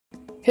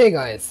Hey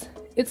guys,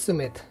 it's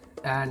Sumit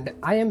and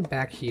I am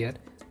back here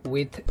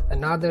with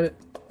another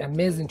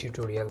amazing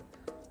tutorial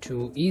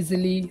to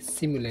easily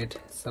simulate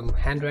some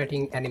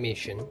handwriting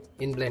animation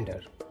in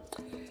Blender.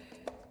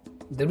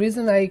 The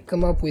reason I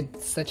come up with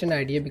such an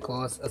idea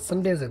because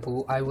some days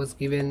ago I was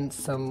given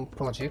some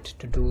project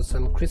to do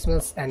some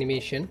Christmas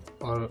animation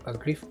or a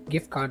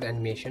gift card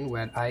animation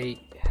where I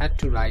had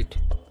to write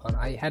or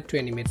I had to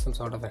animate some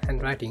sort of a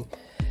handwriting,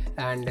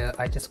 and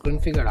I just couldn't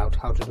figure out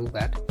how to do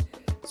that.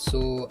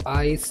 So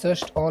I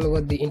searched all over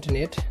the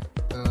internet,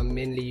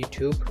 mainly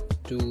YouTube,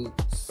 to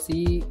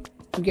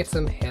get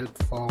some help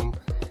from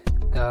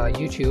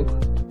YouTube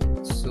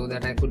so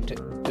that I could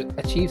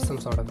achieve some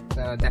sort of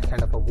that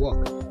kind of a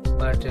work.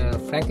 But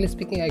frankly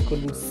speaking, I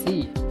couldn't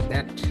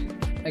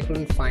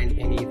find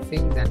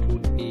anything that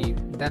would be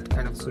that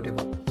kind of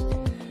suitable.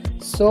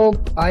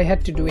 So I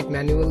had to do it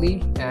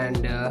manually,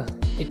 and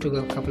it took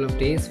a couple of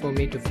days for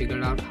me to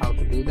figure out how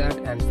to do that,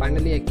 and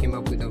finally I came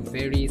up with a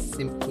very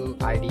simple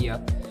idea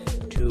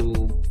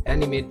to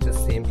animate the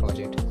same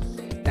project.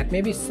 That may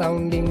be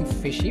sounding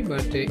fishy,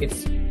 but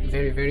it's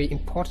very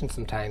important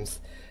sometimes,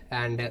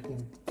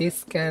 and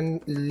this can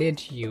lead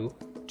you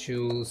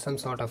to some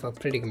sort of a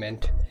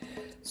predicament.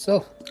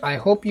 So I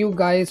hope you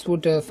guys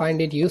would find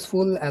it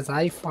useful as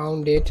I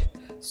found it.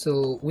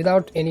 So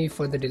without any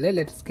further delay,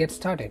 let's get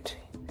started.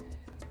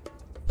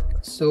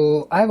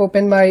 So I have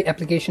opened my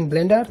application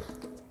Blender,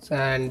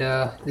 and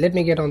let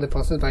me get on the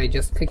process by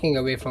just clicking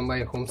away from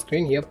my home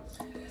screen here,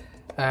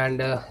 and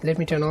let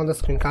me turn on the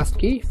screencast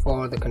key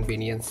for the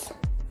convenience.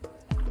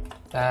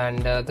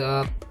 And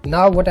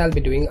now what I'll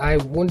be doing, I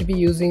won't be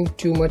using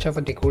too much of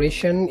a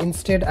decoration.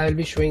 Instead I'll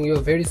be showing you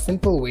a very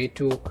simple way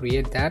to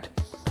create that,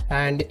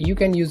 and you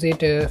can use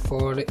it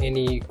for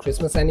any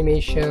Christmas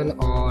animation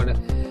or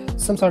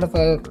some sort of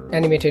a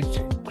animated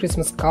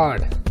Christmas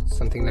card,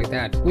 something like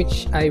that,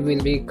 which I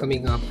will be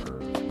coming up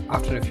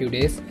after a few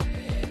days.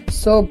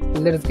 So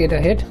let's get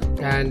ahead,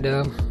 and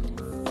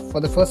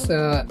for the first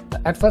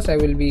at first I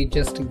will be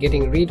just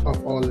getting rid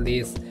of all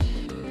these,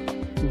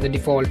 the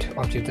default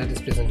object that is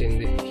present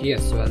in here.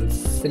 So I'll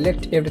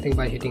select everything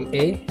by hitting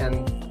A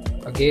and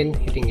again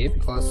hitting A,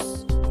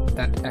 because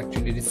that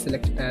actually is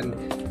selected, and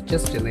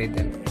just delete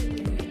them.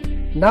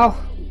 Now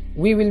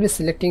we will be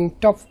selecting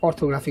top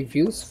orthographic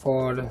views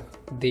for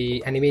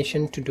the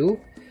animation to do.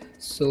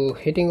 So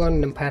hitting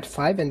on numpad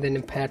 5 and then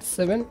numpad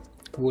 7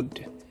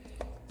 would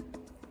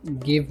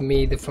give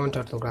me the front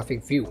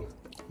orthographic view.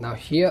 Now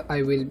here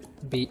I will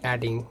be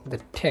adding the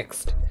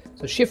text.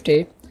 So shift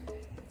A,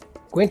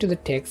 going to the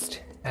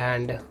text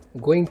and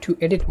going to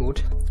edit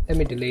mode. Let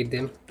me delete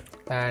them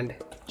and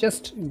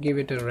just give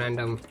it a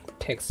random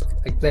text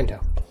like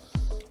Blender,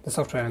 the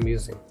software I'm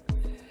using.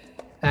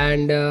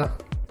 And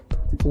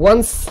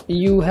once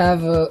you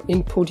have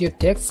input your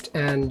text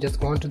and just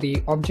gone to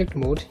the object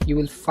mode, you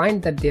will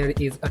find that there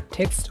is a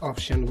text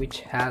option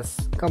which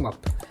has come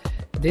up.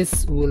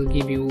 This will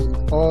give you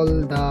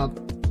all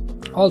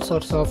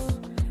sorts of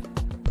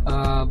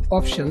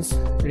options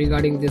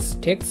regarding this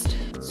text.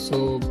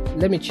 So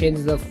let me change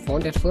the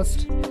font at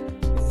first.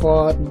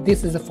 For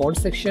this is a font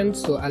section,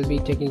 so I'll be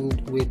taking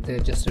it with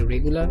just a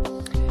regular,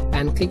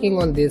 and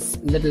clicking on this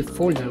little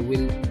folder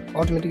will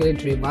automatically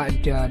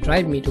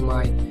drive me to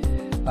my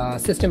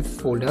system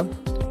folder,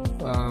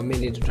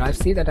 mainly the drive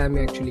C that I'm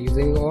actually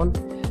using on,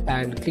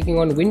 and clicking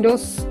on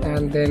Windows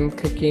and then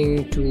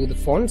clicking to the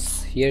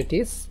fonts. Here it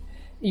is.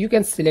 You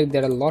can select,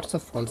 there are lots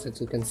of fonts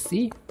as you can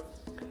see,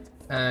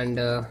 and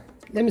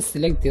let me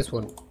select this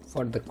one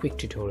for the quick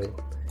tutorial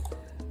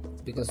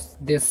because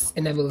this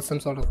enables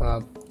some sort of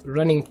a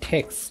running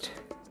text.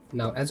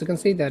 Now as you can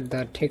see that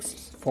the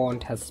text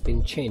font has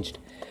been changed.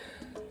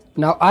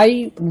 Now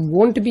I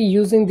won't be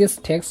using this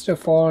text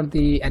for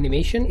the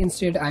animation.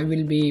 Instead I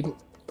will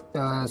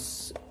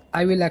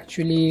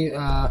actually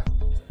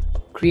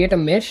create a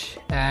mesh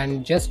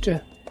and just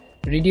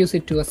reduce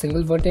it to a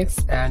single vertex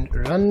and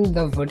run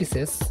the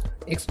vertices,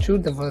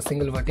 extrude the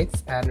single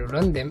vertex and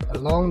run them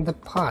along the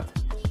path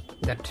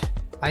that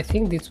I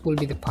think this will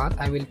be the path.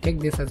 I will take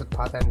this as a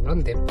path and run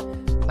them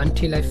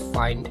until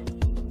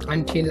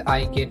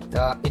I get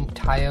the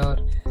entire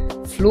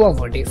flow of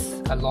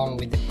vertex along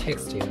with the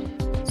text here.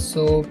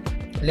 So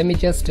let me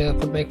just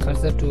put my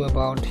cursor to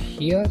about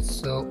here.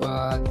 So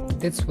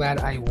that's where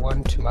I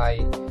want my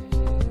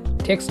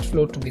text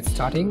flow to be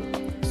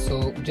starting.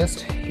 So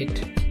just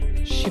hit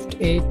shift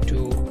A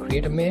to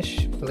create a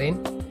mesh plane,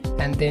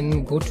 and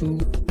then go to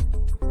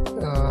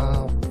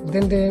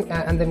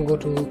go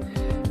to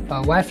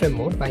wireframe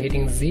mode by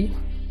hitting Z,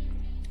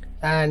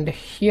 and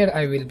here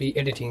I will be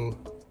editing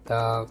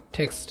the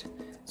text.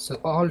 So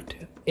Alt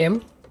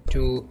M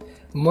to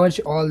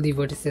merge all the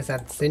vertices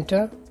at the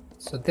center,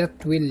 so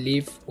that will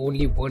leave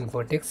only one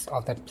vertex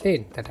of that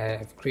plane that I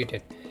have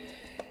created.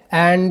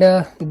 And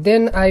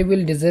then I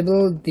will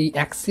disable the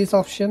axis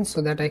option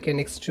so that I can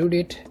extrude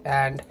it,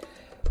 and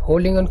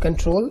holding on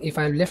Control, if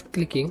I'm left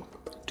clicking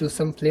to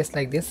some place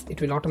like this,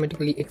 it will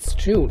automatically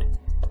extrude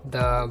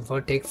the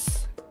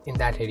vertex in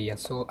that area.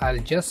 So I'll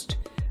just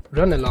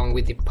run along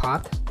with the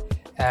path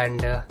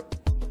and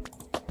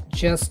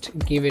just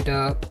give it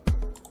a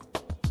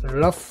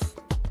rough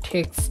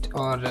text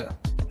or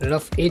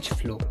rough edge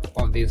flow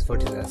of these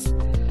vertices.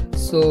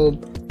 So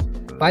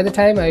by the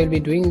time I will be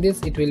doing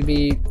this, it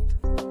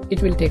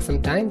will take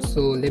some time,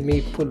 so let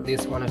me put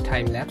this on a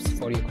time lapse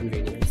for your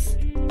convenience.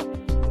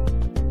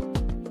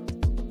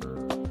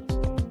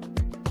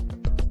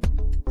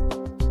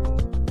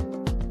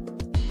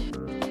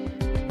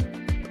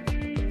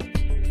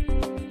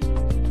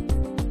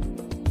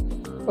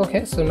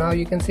 Okay, so now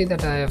you can see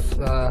that I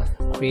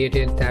have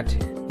created that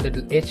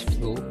little edge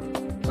flow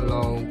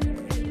along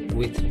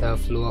with the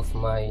flow of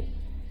my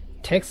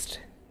text,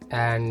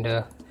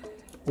 and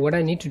what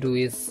I need to do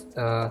is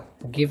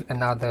give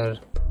another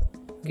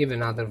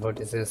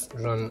vertices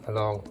run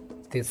along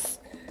this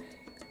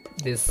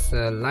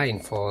line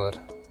for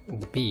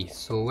the B.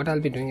 So what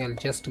I'll be doing, I'll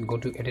just go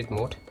to edit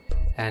mode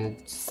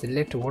and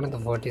select one of the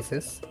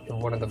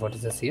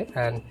vertices here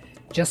and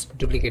just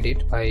duplicate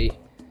it by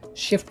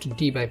Shift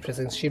D, by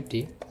pressing Shift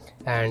D,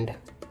 and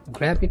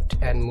grab it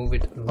and move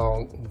it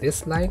along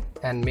this line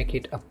and make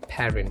it a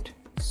parent.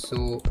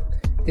 So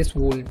this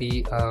will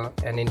be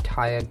an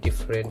entire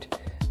different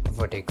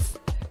vertex.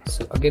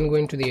 So again,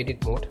 going to the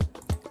edit mode,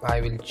 I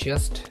will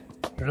just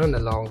run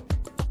along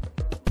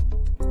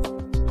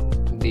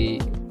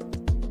the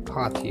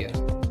path here,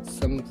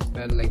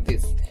 somewhere like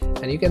this,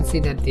 and you can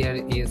see that there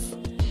is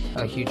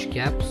a huge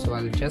gap, so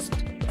I'll just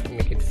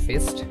make it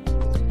fixed.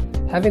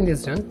 Having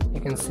this done, you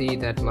can see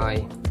that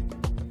my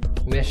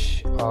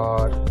mesh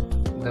or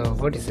the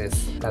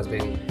vertices has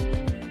been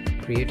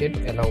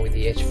created along with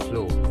the edge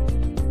flow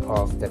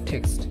of the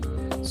text.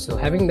 So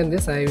having done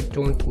this, I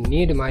don't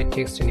need my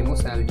text anymore,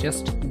 so I'll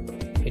just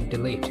hit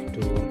delete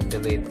to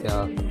delete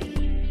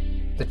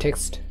the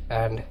text,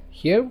 and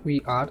here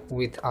we are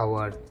with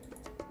our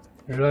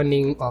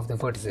running of the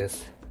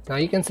vertices. Now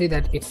you can see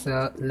that it's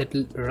a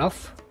little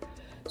rough,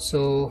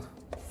 so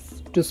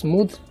to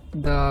smooth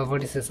the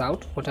vertices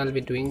out, what I'll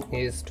be doing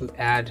is to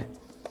add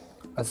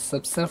a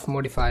subsurf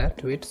modifier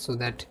to it so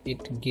that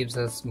it gives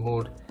us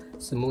more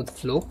smooth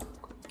flow,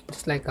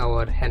 just like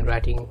our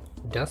handwriting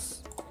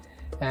does,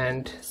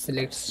 and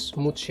select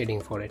smooth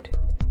shading for it.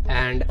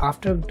 And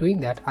after doing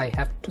that, I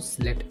have to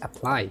select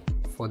apply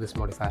for this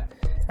modifier,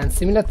 and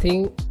similar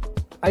thing,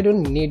 I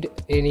don't need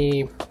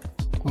any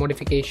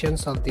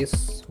modifications of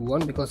this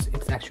one because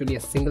it's actually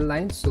a single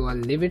line, so I'll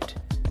leave it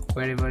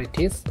wherever it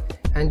is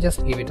and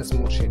just give it a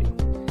smooth shading.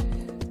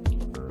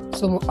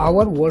 So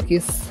our work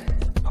is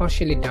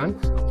partially done,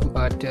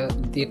 but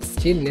it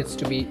still needs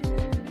to be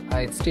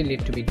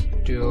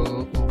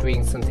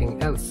doing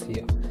something else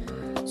here.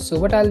 So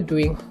what I'll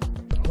be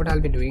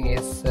doing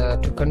is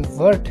to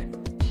convert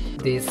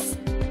these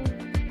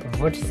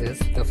vertices,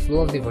 the flow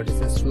of the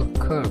vertices, to a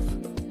curve.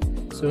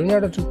 So in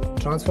order to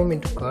transform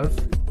into curve,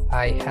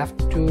 I have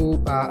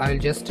to I'll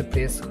just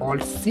press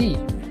Alt C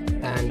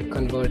and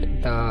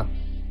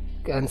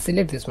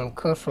select this one,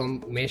 curve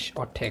from mesh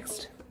or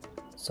text.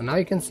 So now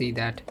you can see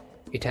that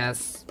it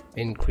has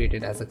been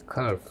created as a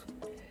curve,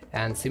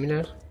 and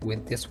similar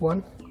with this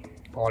one,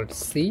 Alt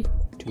C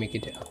to make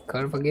it a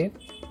curve again.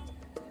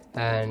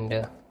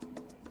 And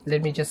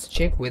let me just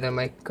check whether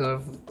my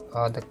curve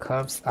or the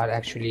curves are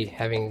actually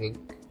having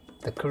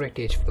the correct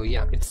edge flow.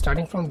 Yeah, it's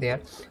starting from there,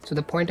 so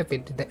the point of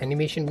it, the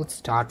animation would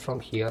start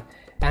from here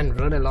and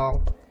run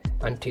along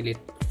until it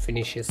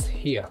finishes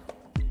here.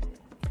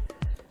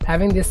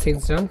 Having these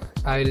things done,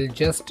 I will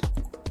just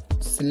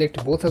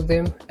select both of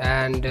them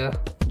and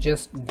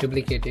just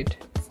duplicate it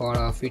for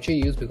our future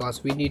use,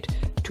 because we need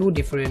two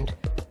different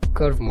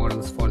curve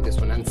models for this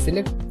one. And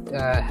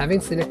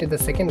having selected the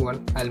second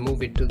one, I'll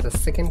move it to the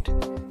second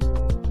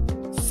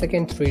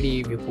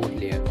 3D viewport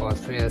layer or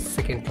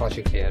second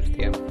project layer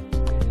there.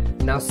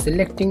 Now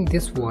selecting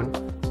this one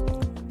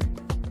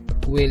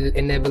will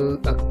enable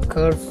a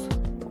curve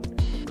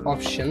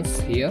options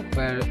here,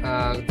 where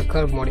the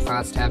curve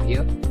modifiers tab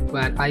here,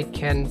 where I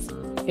can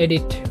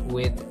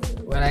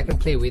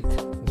play with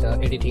the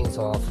editings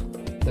of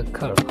the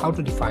curve, how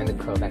to define the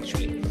curve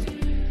actually.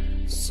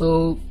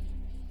 So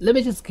let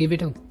me just give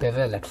it a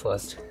bevel at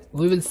first.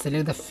 We will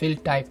select the fill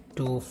type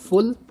to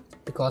full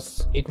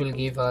because it will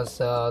give us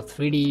a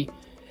 3D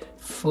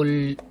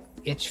full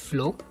edge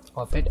flow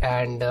of it,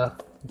 and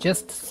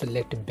just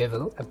select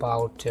bevel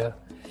about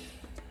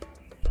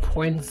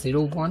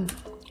 0.01.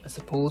 I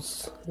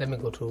suppose. Let me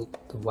go to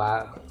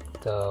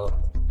the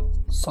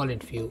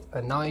solid view,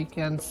 and now I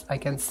can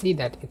see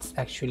that it's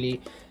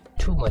actually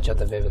too much of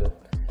the bevel.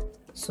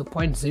 So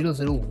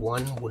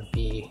 0.001 would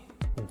be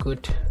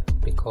good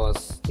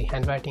because the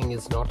handwriting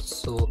is not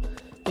so.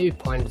 Maybe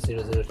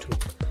 0.002.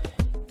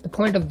 The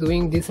point of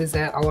doing this is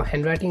that our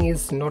handwriting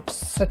is not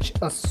such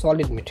a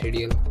solid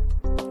material.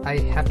 I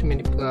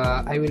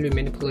will be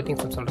manipulating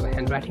some sort of a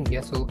handwriting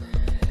here, so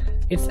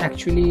it's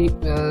actually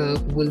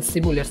will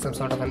simulate some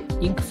sort of an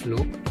ink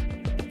flow.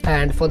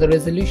 And for the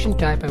resolution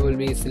type, I will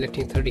be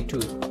selecting 32,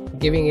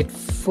 giving it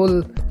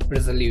full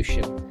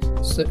resolution,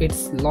 so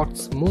it's a lot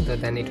smoother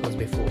than it was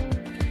before.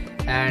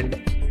 And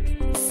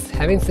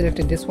having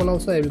selected this one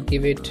also, I will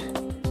give it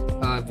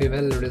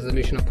bevel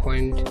resolution of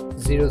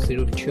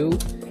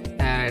 0.002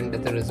 and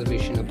the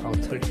resolution about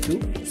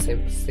 32,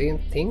 same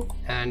thing,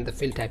 and the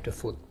fill type to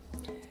full.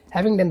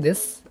 Having done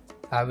this,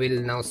 I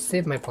will now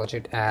save my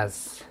project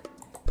as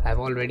I have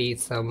already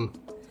some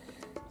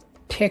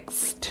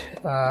text.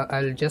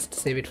 I'll just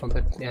save it from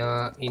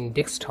the in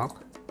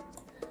desktop,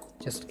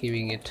 just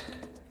giving it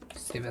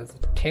save as a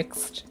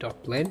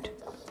text.blend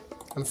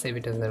and save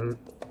it as a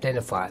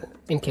Blender file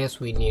in case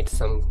we need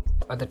some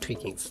other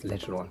tweakings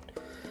later on.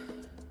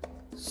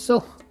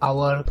 So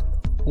our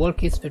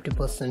work is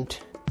 50%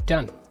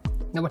 done.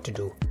 Now what to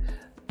do?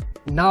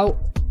 Now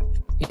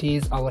it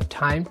is our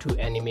time to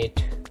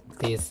animate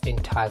this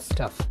entire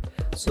stuff.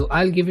 So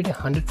I'll give it a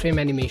 100 frame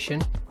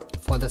animation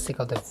for the sake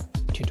of the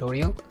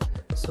tutorial.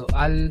 So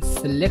I'll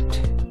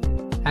select,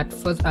 at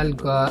first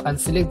I'll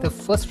select the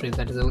first frame,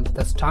 that is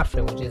the start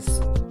frame, which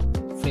is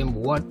frame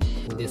 1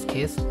 in this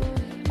case,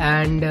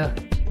 and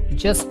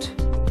just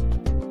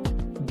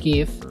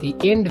give the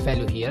end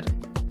value here.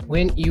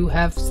 When you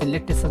have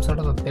selected some sort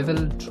of a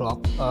bevel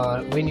drop,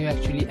 or when you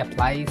actually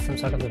apply some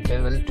sort of a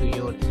bevel to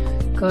your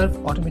curve,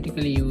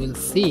 automatically you will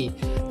see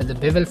that the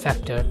bevel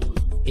factor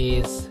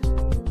is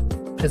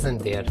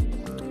present there.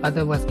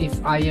 Otherwise,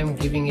 if I am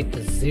giving it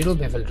 0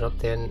 bevel drop,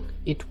 then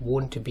it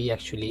won't be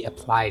actually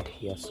applied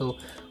here. So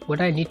what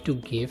I need to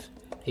give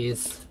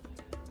is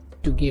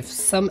to give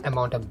some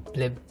amount of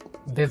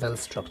bevel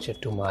structure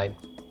to my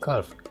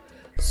curve.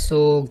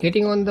 So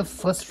getting on the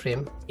first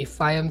frame,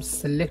 if I am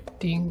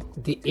selecting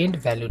the end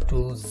value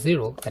to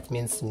 0, that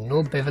means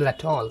no bevel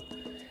at all,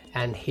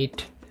 and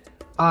hit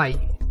I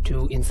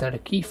to insert a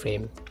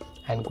keyframe,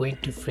 and going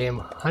to frame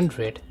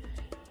 100,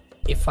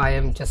 if I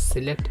am just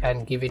select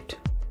and give it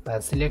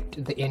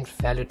select the end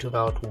value to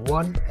about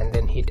 1 and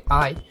then hit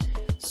I,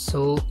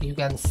 so you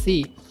can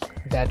see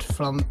that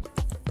from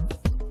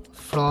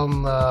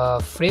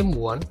frame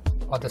 1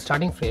 or the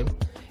starting frame,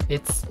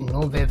 it's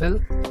no bevel,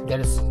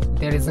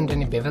 there isn't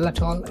any bevel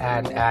at all,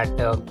 and at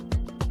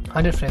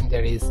 100 frame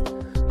there is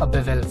a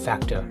bevel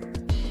factor.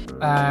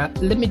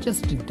 Let me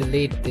just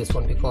delete this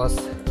one, because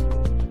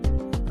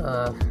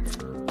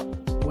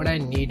what I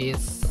need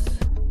is,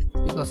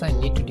 because I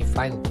need to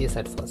define this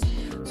at first.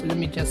 So let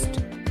me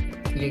just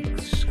click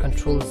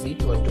Ctrl Z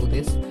to undo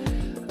this.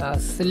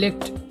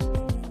 Select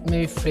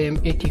maybe frame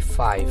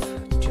 85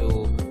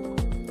 to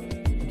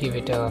give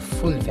it a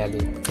full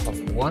value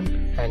of 1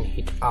 and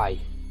hit I,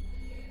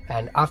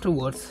 and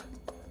afterwards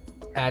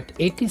at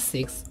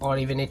 86 or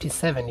even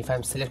 87, if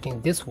I'm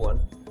selecting this one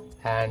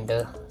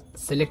and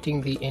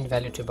selecting the end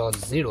value to about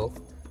 0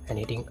 and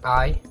hitting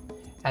I,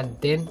 and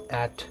then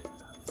at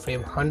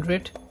frame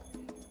 100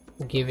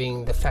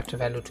 giving the factor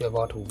value to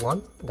about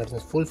 1, that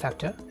is full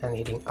factor, and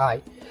hitting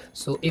I.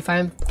 So if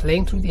I'm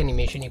playing through the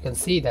animation, you can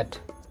see that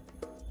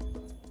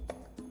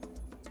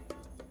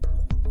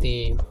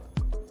the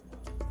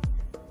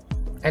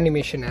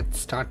animation had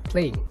started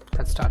playing,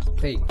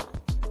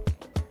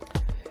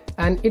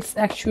 and it's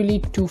actually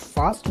too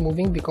fast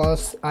moving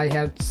because I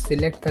have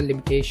selected the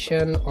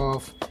limitation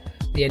of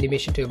the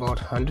animation to about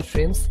 100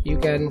 frames. You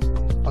can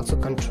also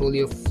control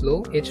your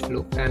flow, edge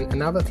flow, and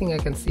another thing I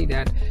can see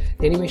that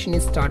the animation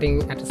is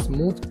starting at a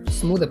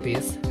smoother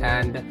pace,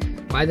 and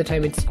by the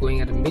time it's going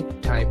at a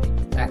mid time,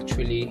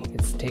 actually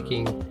it's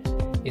taking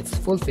its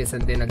full pace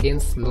and then again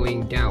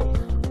slowing down.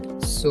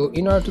 So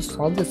in order to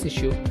solve this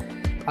issue,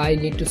 I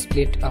need to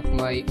split up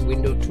my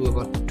window to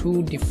about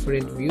 2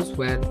 different views,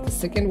 where the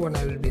second one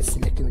I will be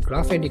selecting the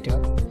graph editor,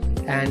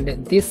 and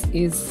this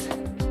is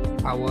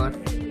our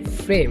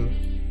frame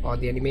or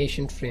the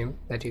animation frame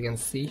that you can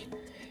see.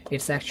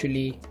 It's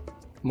actually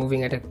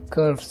moving at a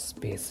curved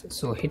space.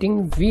 So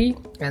hitting V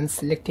and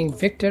selecting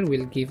vector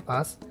will give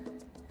us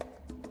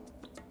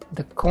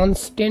the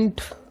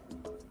constant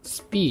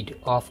speed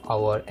of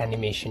our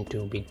animation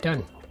to be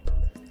done.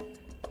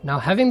 Now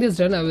having this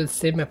done, I will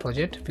save my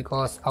project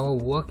because our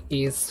work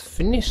is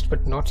finished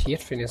but not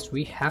yet finished.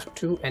 We have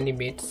to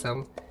animate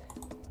some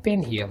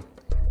pen here.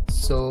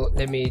 So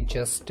let me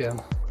just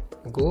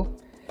go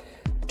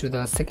to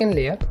the second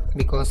layer,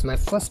 because my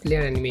first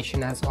layer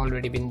animation has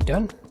already been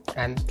done,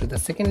 and to the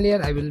second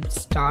layer I will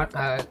start,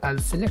 I'll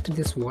select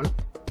this one,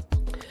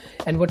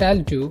 and what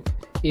I'll do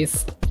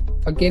is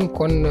again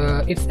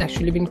it's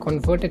actually been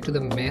converted to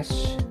the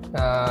mesh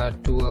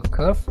to a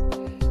curve.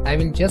 I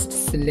will just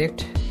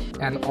select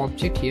an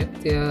object here.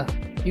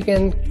 You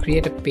can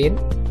create a pen.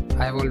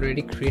 I have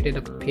already created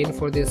a pen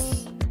for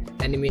this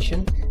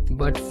animation,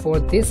 but for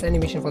this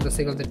animation, for the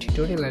sake of the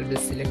tutorial, I'll be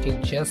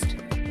selecting just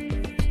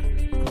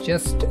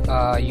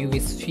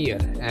UV sphere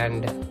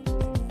and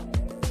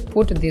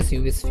put this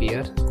UV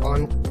sphere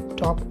on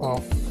top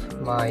of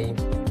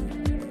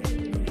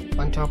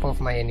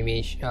my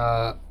animation,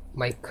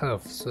 my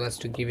curve, so as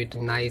to give it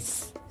a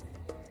nice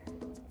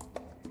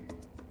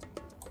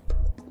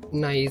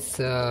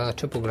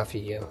topography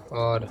here,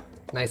 or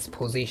nice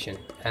position,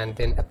 and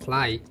then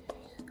apply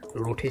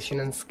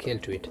rotation and scale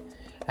to it.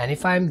 And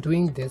if I'm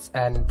doing this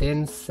and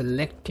then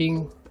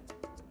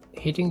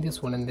hitting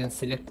this one and then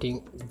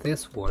selecting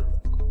this one,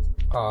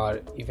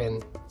 or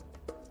even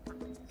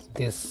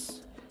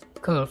this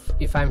curve,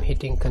 if I'm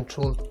hitting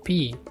Control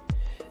P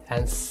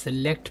and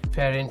select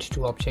parent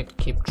to object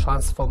keep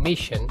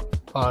transformation,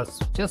 or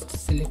just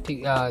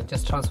selecting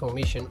just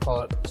transformation,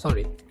 or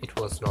sorry, it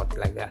was not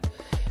like that.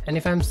 And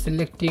if I'm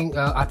selecting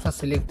at first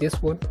select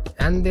this one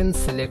and then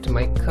select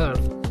my curve,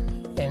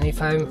 and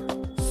if I'm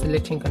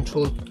selecting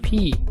Control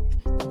P,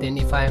 then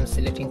if I am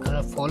selecting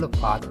curve follow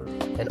path,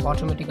 then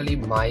automatically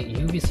my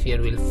UV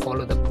sphere will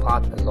follow the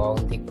path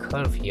along the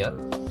curve here,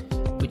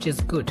 which is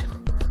good.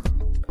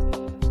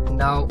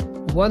 Now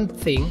one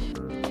thing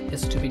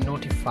is to be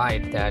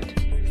notified that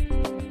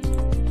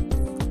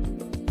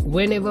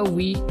whenever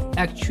we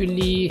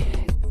actually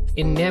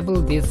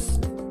enable this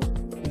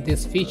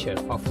feature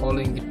of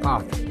following the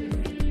path,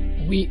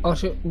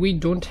 we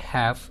don't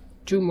have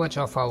too much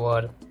of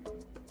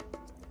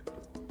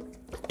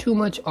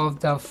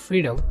the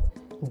freedom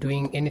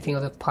doing anything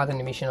other path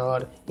animation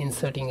or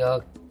inserting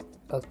a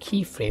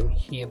keyframe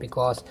here,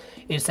 because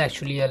it's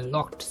actually a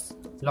locked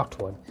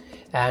one.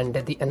 And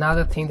the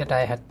another thing that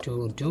I had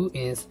to do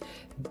is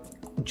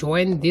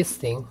join this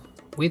thing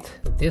with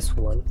this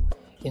one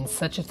in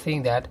such a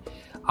thing that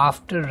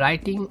after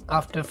writing,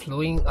 after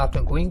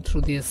going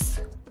through this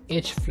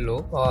edge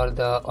flow or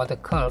the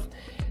curve,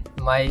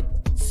 my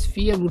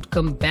sphere would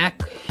come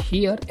back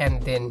here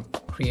and then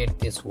create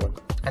this one,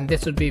 and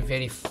this would be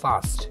very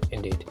fast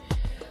indeed.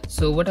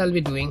 So what I'll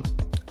be doing,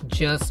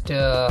 just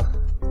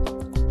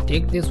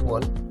take this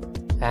one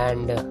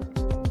and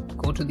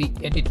go to the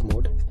edit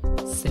mode,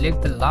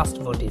 select the last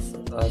vertex,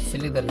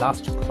 select the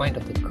last point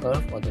of the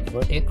curve or the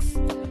vertex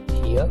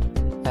here,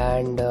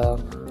 and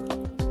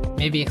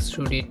maybe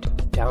extrude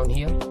it down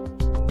here,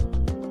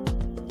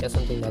 just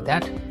something like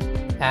that.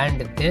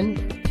 And then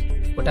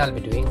what I'll be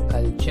doing,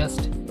 I'll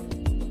just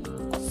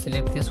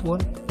select this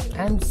one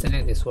and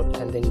select this one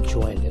and then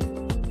join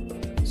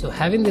them. So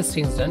having these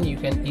things done, you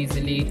can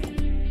easily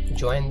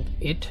join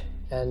it,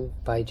 and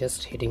by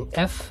just hitting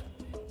F,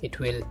 it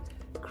will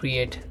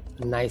create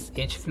a nice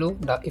edge flow.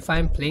 Now if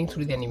I'm playing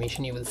through the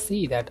animation, you will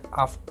see that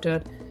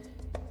after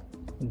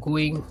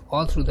going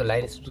all through the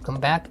line, it will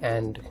come back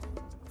and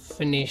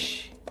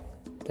finish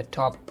the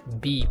top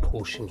B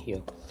portion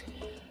here.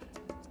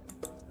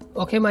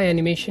 Okay, my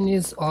animation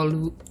is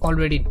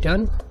already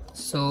done,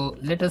 so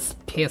let us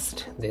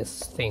test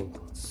this thing.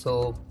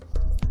 So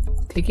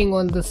clicking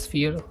on the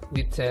sphere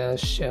with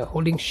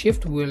holding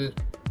shift will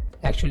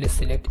actually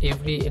select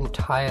every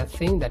entire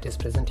thing that is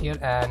present here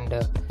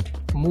and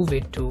move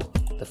it to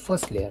the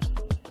first layer.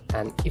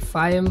 And if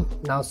I am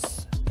now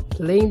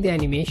playing the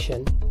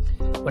animation,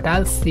 but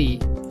I'll see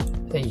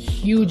a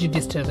huge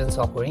disturbance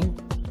occurring,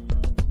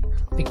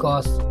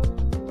 because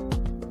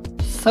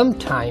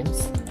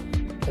sometimes,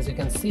 as you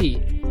can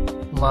see,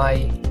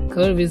 my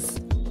curve is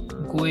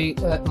going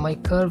my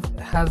curve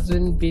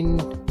hasn't been,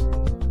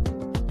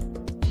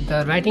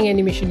 the writing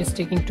animation is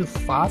taking too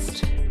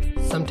fast,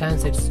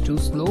 sometimes it's too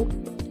slow,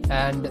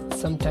 and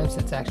sometimes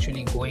it's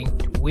actually going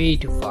way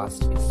too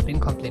fast. It's been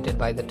completed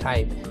by the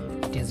time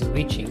it is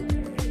reaching,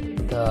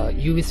 the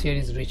UV sphere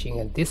is reaching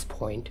at this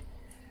point,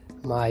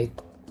 my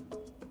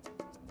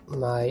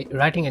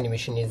writing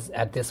animation is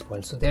at this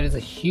point. So there is a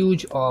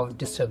huge of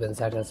disturbance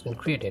that has been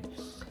created.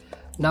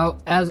 Now,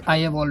 as I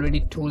have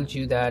already told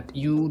you that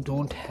you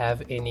don't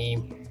have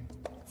any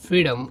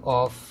freedom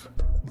of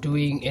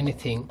doing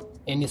anything,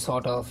 any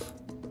sort of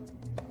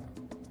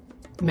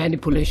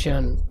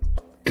manipulation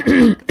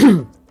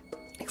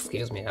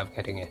excuse me, I'm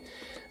getting a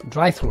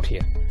dry throat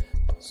here.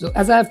 So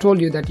as I have told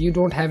you that you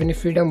don't have any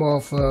freedom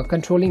of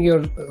controlling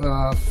your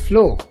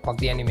flow of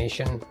the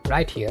animation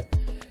right here,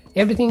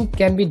 everything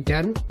can be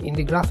done in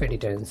the graph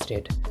editor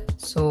instead.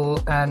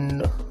 So,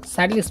 and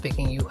sadly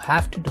speaking, you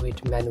have to do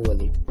it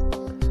manually.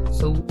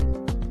 So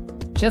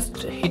just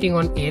hitting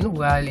on N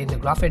while in the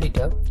graph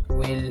editor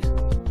will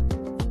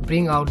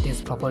bring out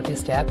this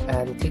properties tab,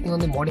 and clicking on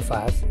the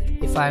modifiers,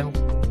 if I'm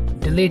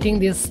deleting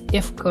this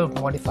F curve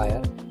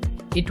modifier,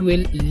 it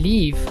will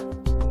leave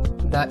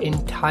the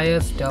entire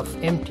stuff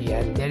empty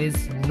and there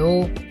is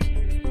no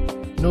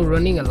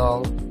running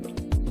along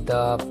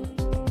the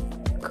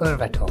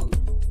curve at all.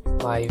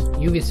 My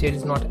UV sphere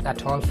is not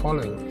at all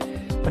following.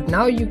 But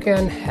now you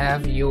can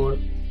have your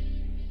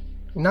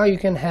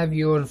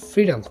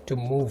freedom to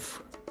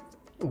move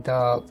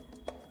the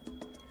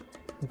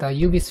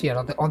UV sphere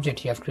or the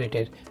object you have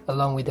created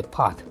along with the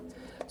path.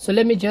 So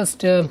let me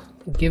just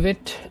give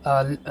it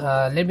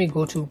let me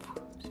go to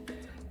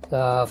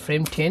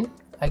frame 10.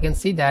 I can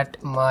see that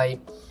my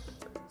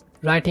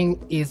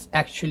writing is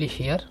actually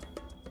here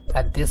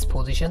at this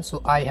position,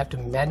 so I have to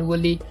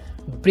manually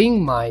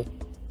bring my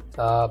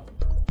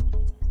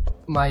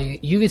my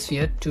UV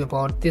sphere to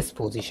about this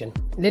position.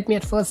 Let me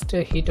at first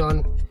hit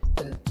on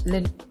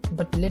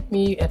let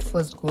me at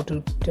first go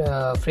to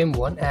frame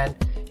 1 and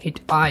hit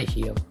I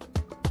here.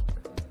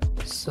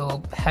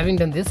 So having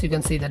done this, you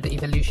can see that the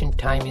evolution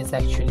time is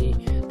actually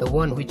the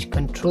one which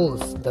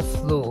controls the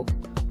flow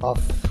of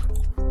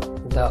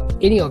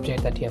any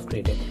object that you have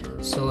created.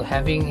 So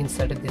having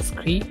inserted this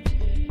key,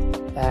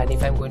 and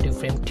if I'm going to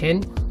frame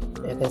 10,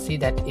 you can see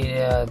that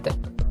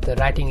the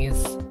writing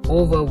is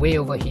way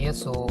over here,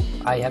 so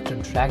I have to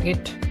drag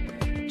it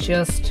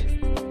just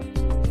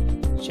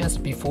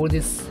before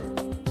this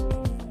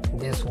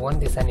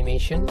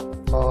animation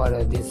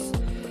or this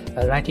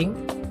writing,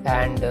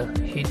 and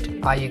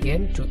hit I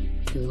again to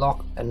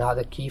lock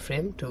another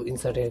keyframe, to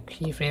insert a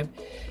keyframe,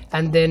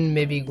 and then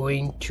maybe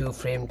going to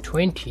frame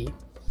 20.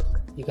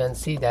 You can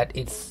see that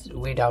it's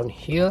way down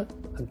here.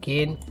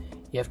 Again,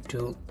 you have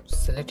to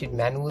select it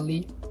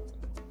manually.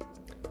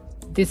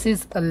 This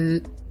is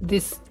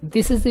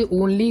the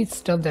only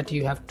stuff that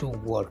you have to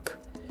work,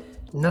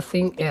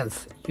 nothing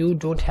else. You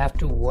don't have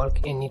to work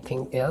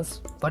anything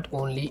else, but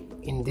only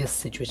in this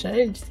situation.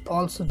 It's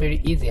also very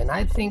easy, and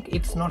I think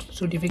it's not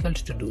so difficult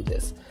to do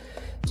this.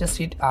 Just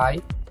hit I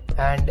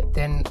and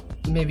then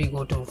maybe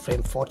go to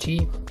frame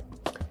 40,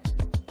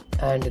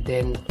 and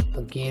then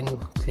again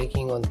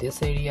clicking on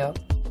this area,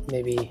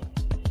 maybe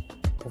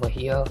over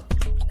here,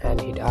 and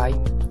hit I,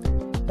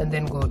 and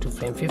then go to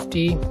frame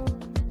 50,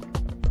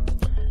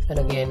 and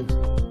again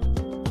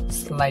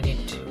slide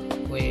it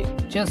away.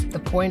 Just the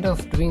point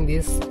of doing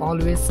this,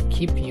 always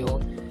keep your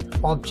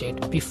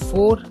object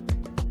before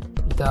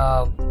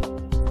the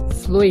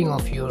flowing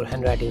of your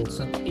handwriting,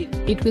 so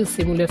it will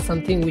simulate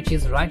something which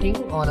is writing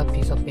on a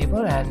piece of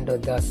paper, and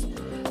thus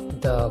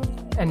the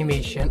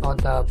animation or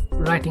the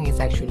writing is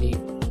actually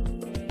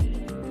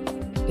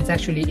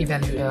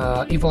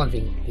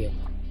evolving here.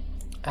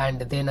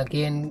 And then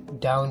again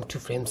down to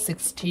frame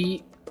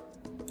 60,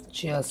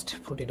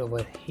 just put it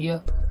over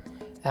here,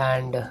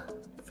 and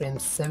frame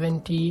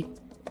 70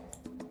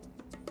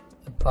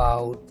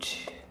 about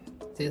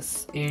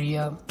this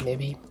area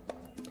maybe,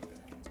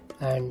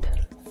 and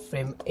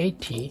frame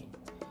 80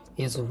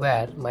 is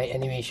where my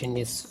animation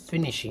is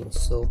finishing,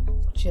 so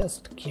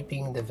just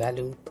keeping the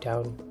value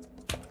down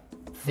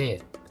there.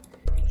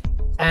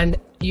 And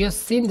you've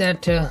seen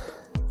that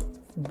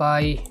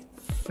by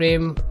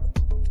frame,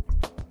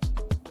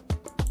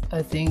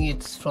 I think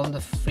it's from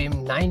the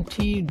frame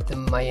 90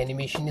 my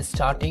animation is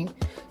starting,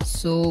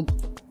 so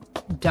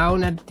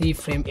down at the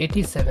frame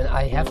 87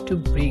 I have to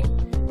bring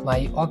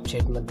my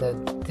object,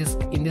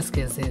 in this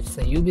case it's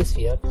a UV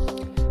sphere,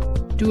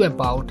 to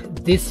about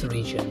this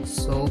region.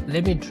 So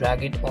let me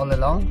drag it all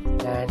along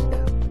and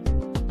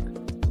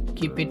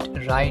keep it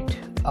right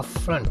up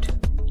front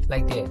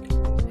like that,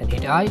 and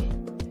hit I,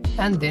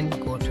 and then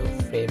go to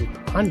frame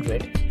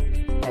 100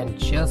 and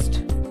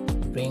just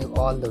bring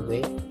all the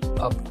way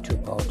up to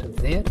about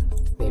there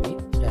maybe,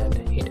 and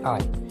hit I.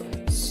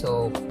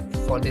 So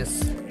for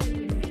this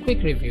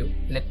quick review,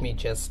 let me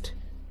just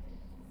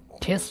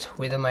test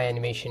whether my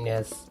animation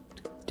has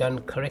done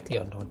correctly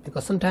or not,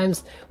 because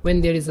sometimes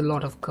when there is a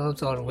lot of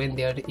curves, or when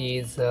there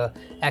is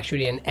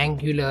actually an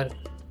angular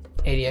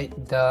area,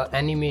 the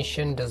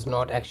animation does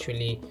not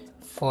actually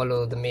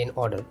follow the main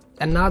order.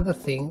 Another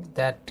thing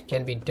that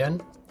can be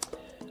done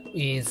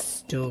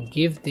is to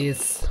give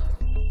this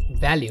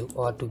value,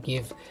 or to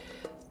give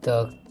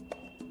the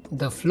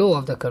flow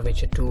of the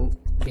curvature to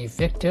be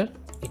vector.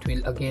 It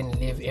will again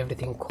leave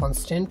everything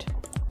constant.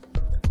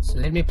 So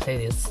let me play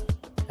this,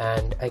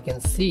 and I can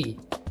see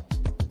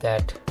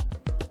that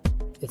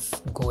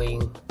it's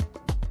going,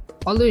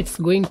 although it's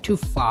going too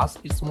fast,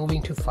 it's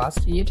moving too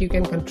fast, yet you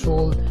can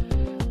control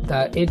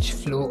the edge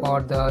flow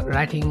or the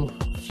writing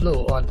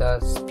flow or the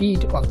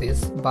speed of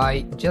this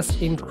by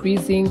just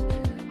increasing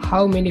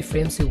how many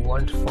frames you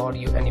want for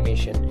your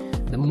animation.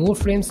 The more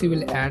frames you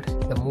will add,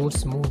 the more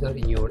smoother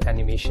your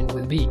animation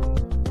will be.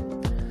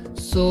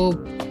 So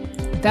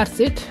that's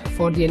it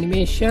for the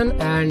animation,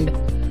 and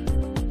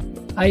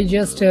I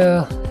just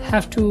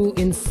have to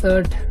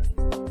insert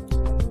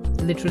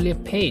literally a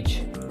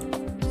page.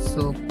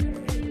 So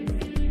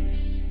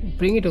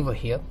bring it over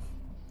here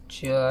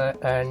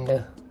and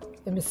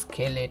let me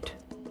scale it.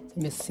 Let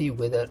me see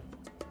whether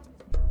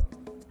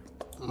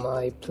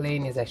my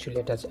plane is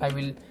actually attached. I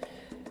will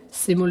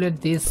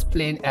simulate this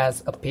plane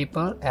as a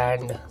paper,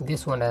 and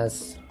this one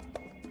as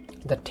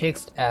the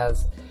text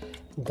as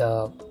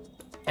the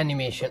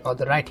animation or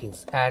the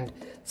writings, and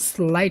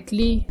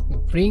slightly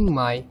bring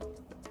my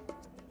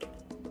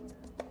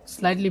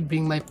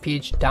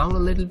page down a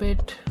little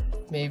bit,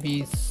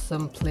 maybe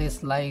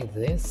someplace like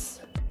this,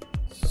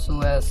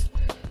 so as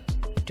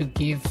to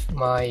give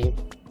my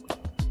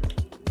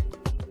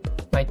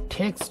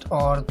text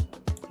or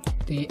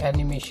the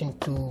animation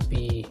to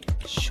be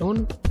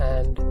shown.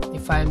 And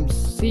if I'm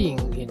seeing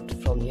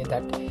it from here,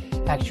 that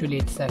actually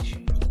it's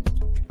actually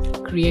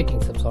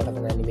creating some sort of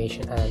an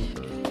animation.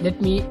 And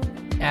let me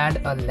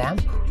add a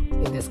lamp.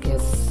 In this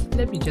case,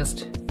 let me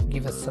just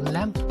give a sun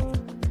lamp,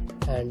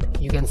 and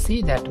you can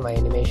see that my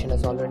animation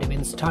has already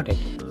been started.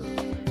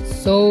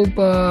 So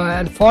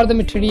and for the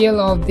material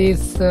of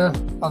this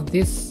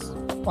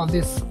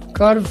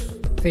curve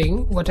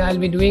thing, what I'll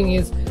be doing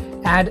is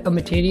add a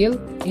material.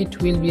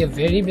 It will be a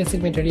very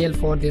basic material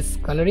for this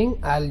coloring.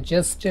 I'll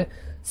just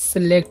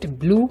select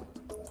blue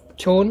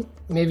tone,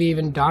 maybe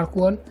even dark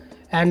one,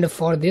 and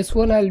for this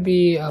one I'll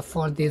be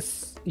for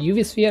this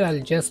UV sphere I'll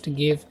just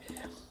give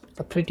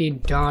a pretty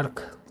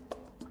dark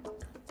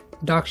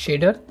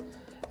shader,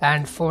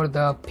 And for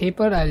the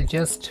paper, I'll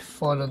just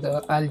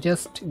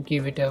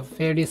give it a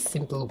very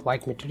simple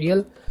white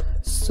material.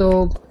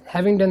 So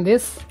having done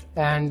this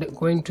and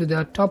going to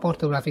the top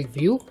orthographic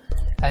view,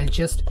 I'll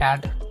just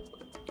add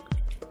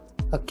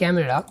a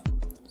camera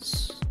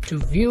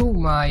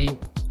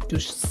to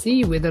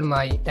see whether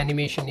my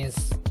animation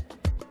is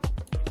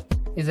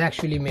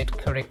actually made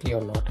correctly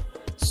or not.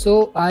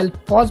 So I'll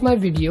pause my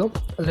video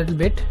a little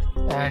bit,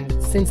 and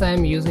since I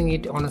am using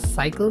it on a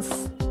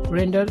cycles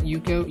render, you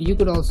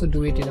could also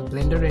do it in a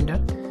Blender render.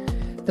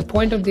 The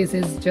point of this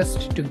is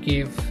just to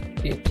give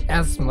it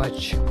as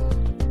much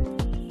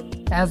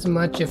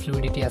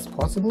fluidity as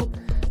possible.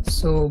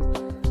 So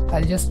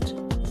I'll just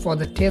for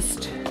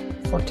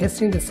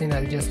testing the scene,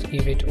 I'll just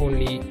give it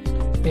only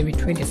maybe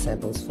 20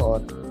 samples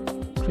for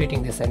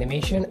creating this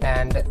animation,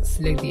 and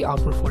select the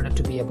output folder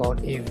to be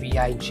about a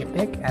VI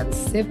JPEG and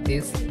save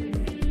this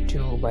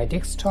to my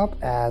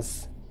desktop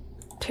as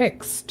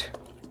text.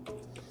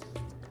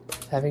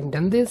 Having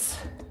done this,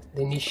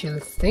 the initial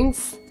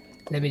things,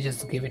 let me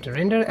just give it a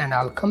render, and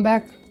I'll come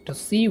back to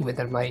see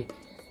whether my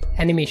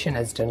animation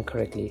has done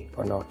correctly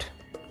or not.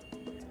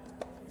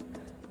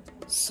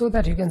 So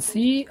that you can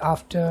see,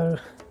 after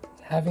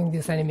having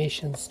these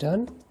animations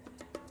done,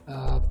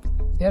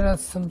 there are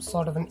some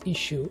sort of an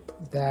issue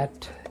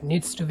that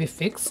needs to be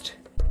fixed.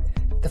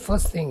 The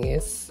first thing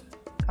is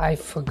I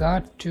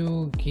forgot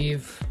to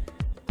give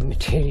the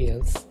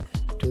materials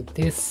to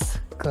this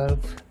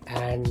curve,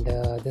 and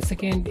the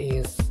second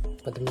is,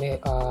 but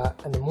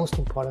and the most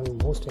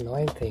important, most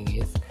annoying thing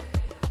is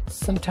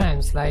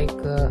sometimes like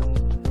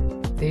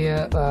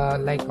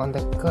like on the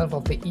curve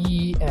of the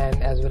E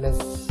and as well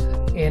as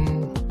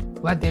N,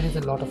 where there is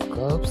a lot of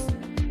curves,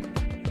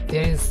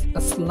 there is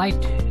a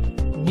slight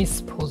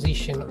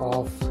misposition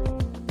of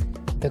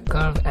the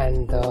curve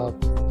and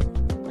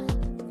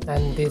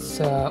this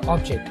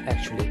object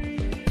actually.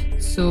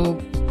 So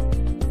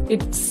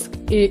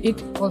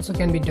it also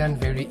can be done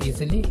very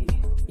easily.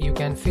 You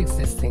can fix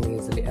this thing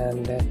easily,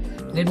 and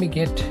let me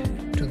get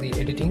to the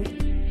editing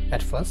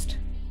at first.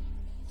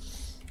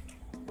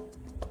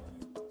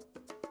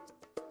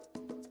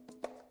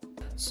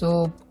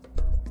 So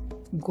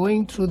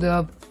going through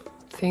the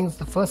things,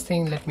 the first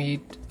thing, let me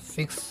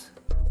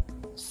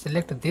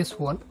select this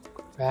one,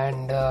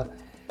 and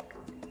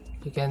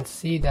you can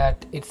see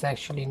that it's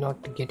actually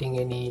not getting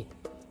any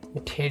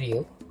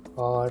material.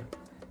 Or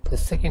the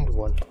second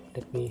one,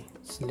 let me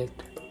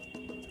select,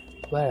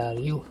 where are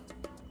you?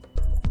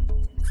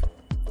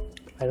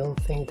 I don't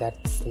think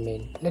that's the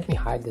main. Let me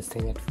hide this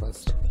thing at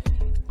first,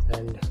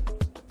 and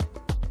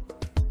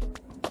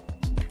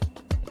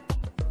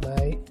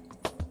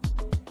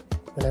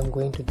when I'm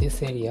going to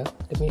this area,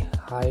 let me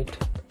hide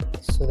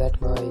so that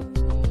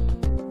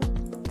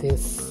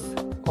this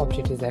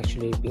object is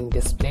actually being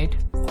displayed,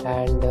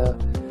 and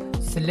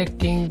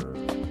selecting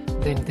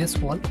then this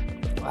one,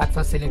 at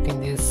first selecting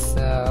this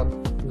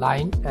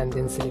line and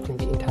then selecting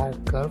the entire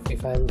curve.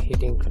 If I'm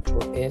hitting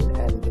Ctrl L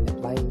and then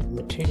applying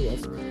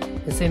materials,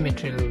 the same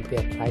material will be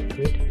applied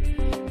to it.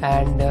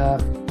 And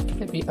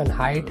let me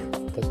unhide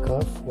the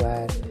curve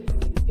where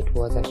it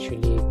was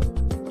actually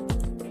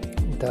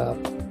the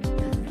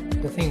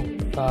thing,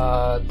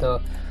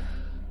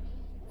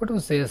 what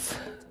was this,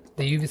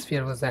 the UV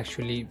sphere was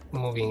actually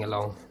moving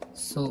along.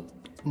 So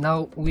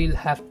now we'll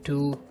have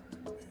to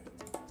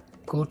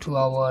go to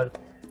our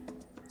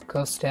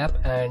curves tab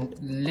and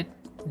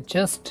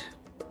just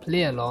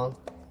play along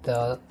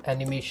the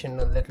animation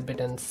a little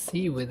bit and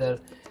see where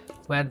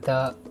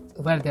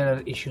there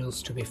are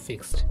issues to be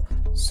fixed.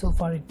 So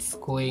far it's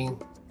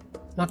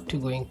not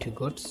going too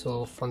good.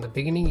 So from the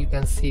beginning you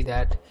can see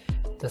that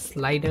the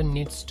slider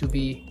needs to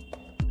be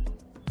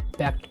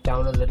backed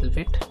down a little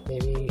bit,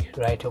 maybe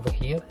right over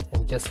here,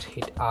 and just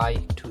hit I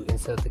to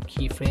insert the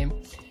keyframe,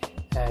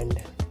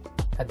 and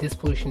at this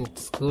position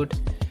it's good.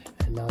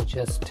 And now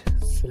just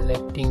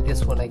selecting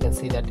this one, I can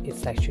see that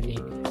it's actually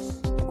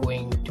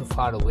going too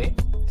far away,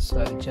 so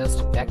I'll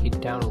just back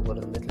it down over a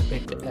little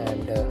bit,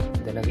 and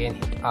then again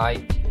hit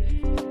I.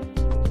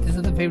 These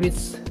are the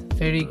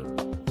very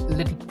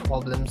little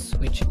problems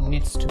which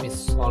needs to be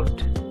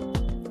solved.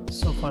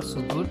 So far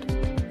so good.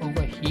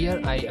 Over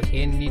here I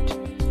again need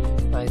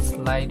my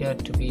slider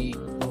to be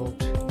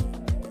moved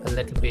a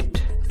little bit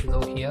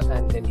low here,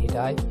 and then hit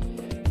I,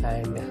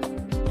 and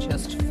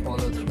just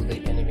follow through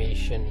the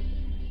animation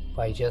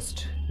by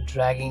just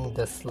dragging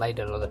the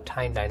slider or the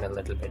timeline a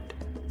little bit.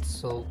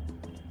 So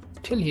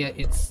till here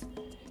it's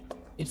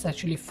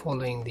actually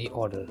following the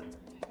order,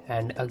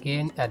 and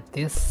again at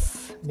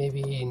this,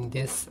 maybe in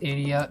this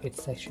area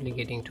it's actually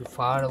getting too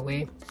far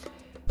away,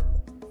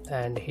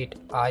 and hit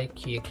I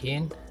key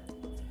again,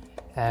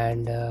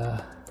 and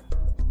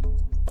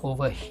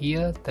over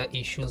here the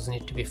issues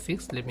need to be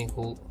fixed. Let me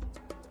go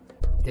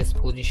this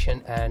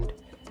position and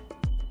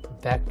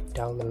back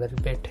down a little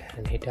bit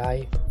and hit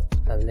I,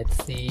 and let's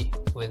see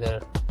whether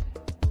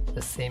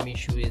the same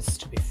issue is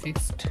to be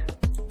fixed,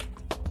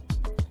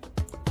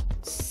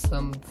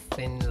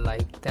 something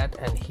like that.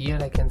 And here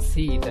I can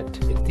see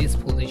that with this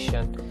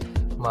position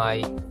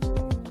my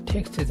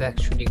text is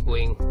actually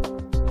going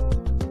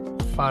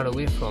far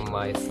away from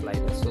my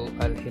slider, so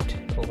I'll hit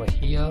over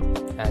here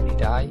and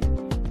hit I,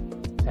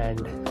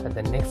 and at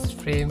the next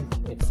frame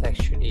it's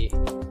actually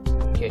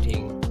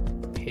getting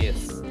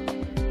pace,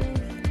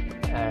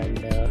 and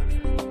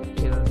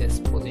till this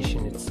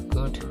position it's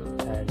good,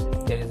 and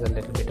there is a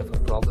little bit of a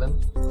problem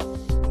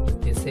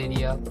in this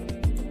area.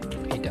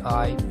 Hit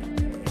I,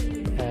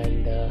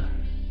 and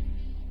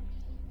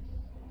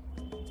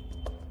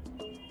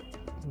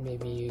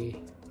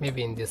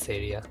maybe in this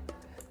area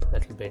a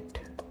little bit.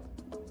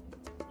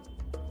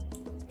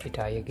 Hit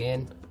I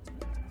again,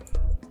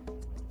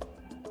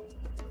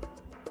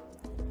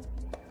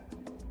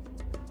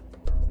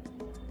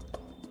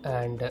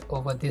 and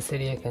over this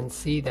area you can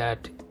see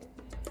that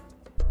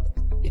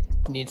it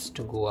needs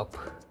to go up,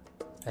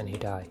 and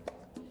hit I.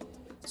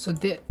 So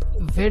there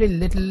very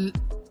little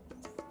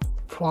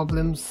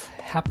problems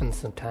happen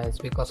sometimes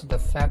because of the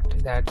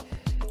fact that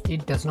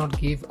it does not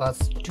give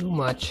us too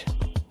much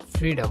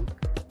freedom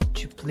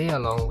to play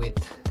along with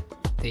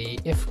the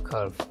F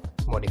curve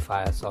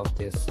modifiers of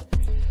this.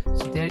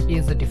 So there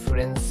is a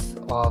difference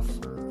of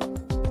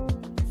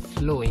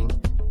flowing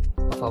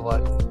of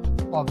our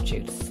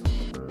objects,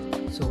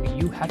 so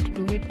you have to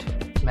do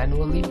it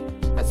manually,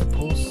 I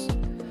suppose.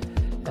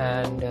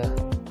 And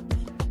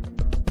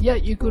yeah,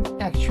 you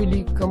could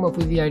actually come up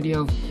with the idea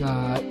of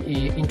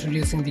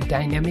introducing the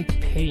dynamic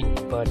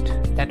paint, but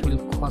that will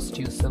cost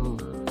you some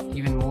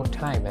even more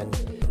time. And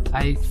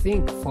I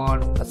think for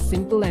a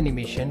simple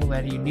animation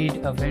where you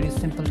need a very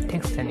simple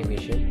text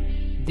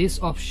animation,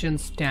 this option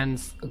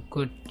stands a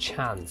good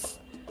chance.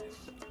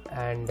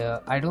 And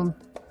I don't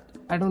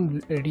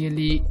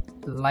really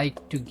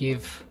like to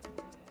give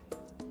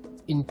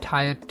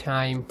entire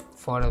time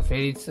for a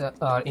very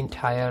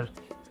entire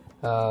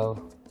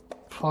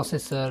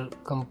processor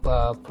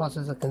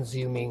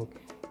consuming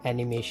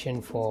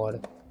animation for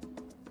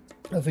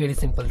a very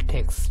simple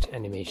text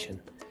animation.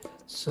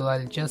 So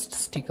I'll just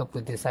stick up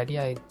with this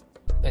idea.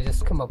 I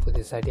just come up with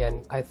this idea,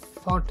 and I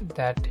thought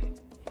that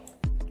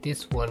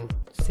this one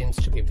seems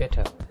to be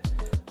better.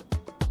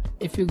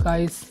 If you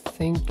guys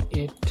think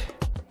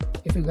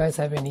if you guys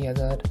have any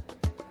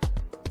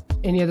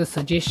other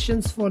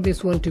suggestions for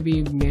this one to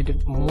be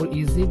made more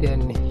easy,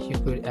 then you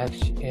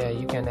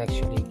can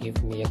actually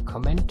give me a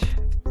comment.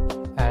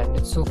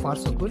 And so far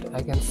so good.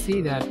 I can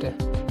see that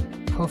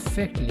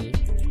perfectly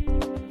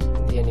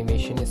the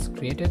animation is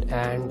created,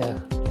 and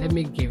let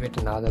me give it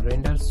another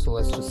render so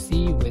as to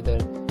see whether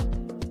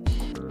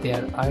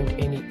there are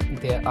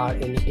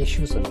any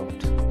issues or not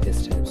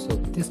this time. So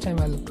this time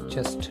I'll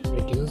just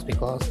reduce,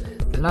 because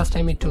the last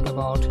time it took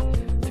about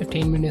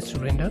 15 minutes to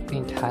render the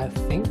entire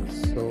thing.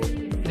 So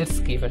let's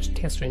give a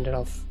test render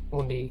of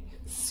only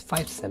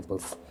 5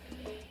 samples,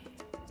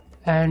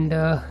 and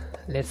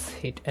let's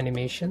hit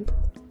animation.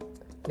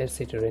 Let's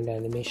hit a render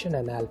animation,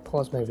 and I'll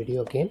pause my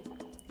video again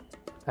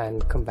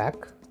and come back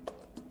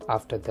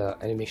after the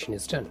animation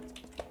is done.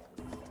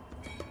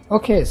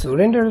 Okay, so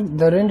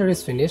the render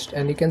is finished,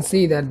 and you can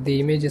see that the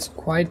image is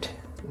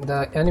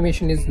the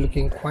animation is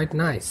looking quite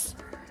nice.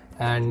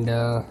 And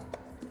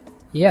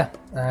yeah,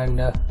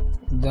 and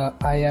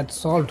I had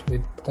solved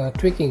with the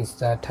tweakings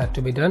that had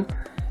to be done,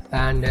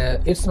 and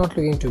it's not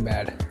looking too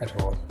bad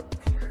at all.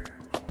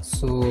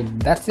 So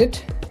that's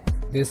it.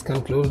 This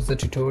concludes the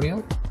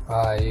tutorial.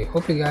 I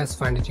hope you guys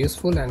find it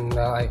useful, and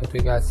I hope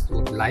you guys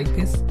would like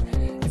this.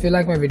 If you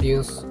like my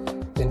videos,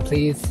 then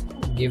please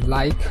give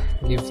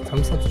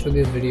thumbs up to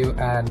this video,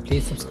 and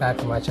please subscribe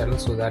to my channel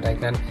so that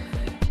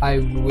I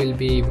will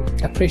be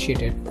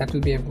appreciated. That will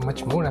be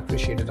much more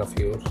appreciated of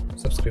your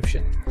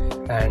subscription,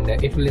 and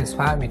it will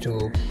inspire me to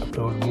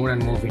upload more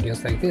and more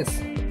videos like this.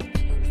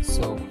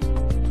 So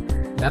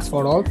that's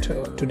for all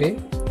today.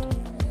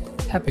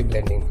 Happy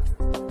blending.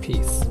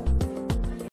 Peace.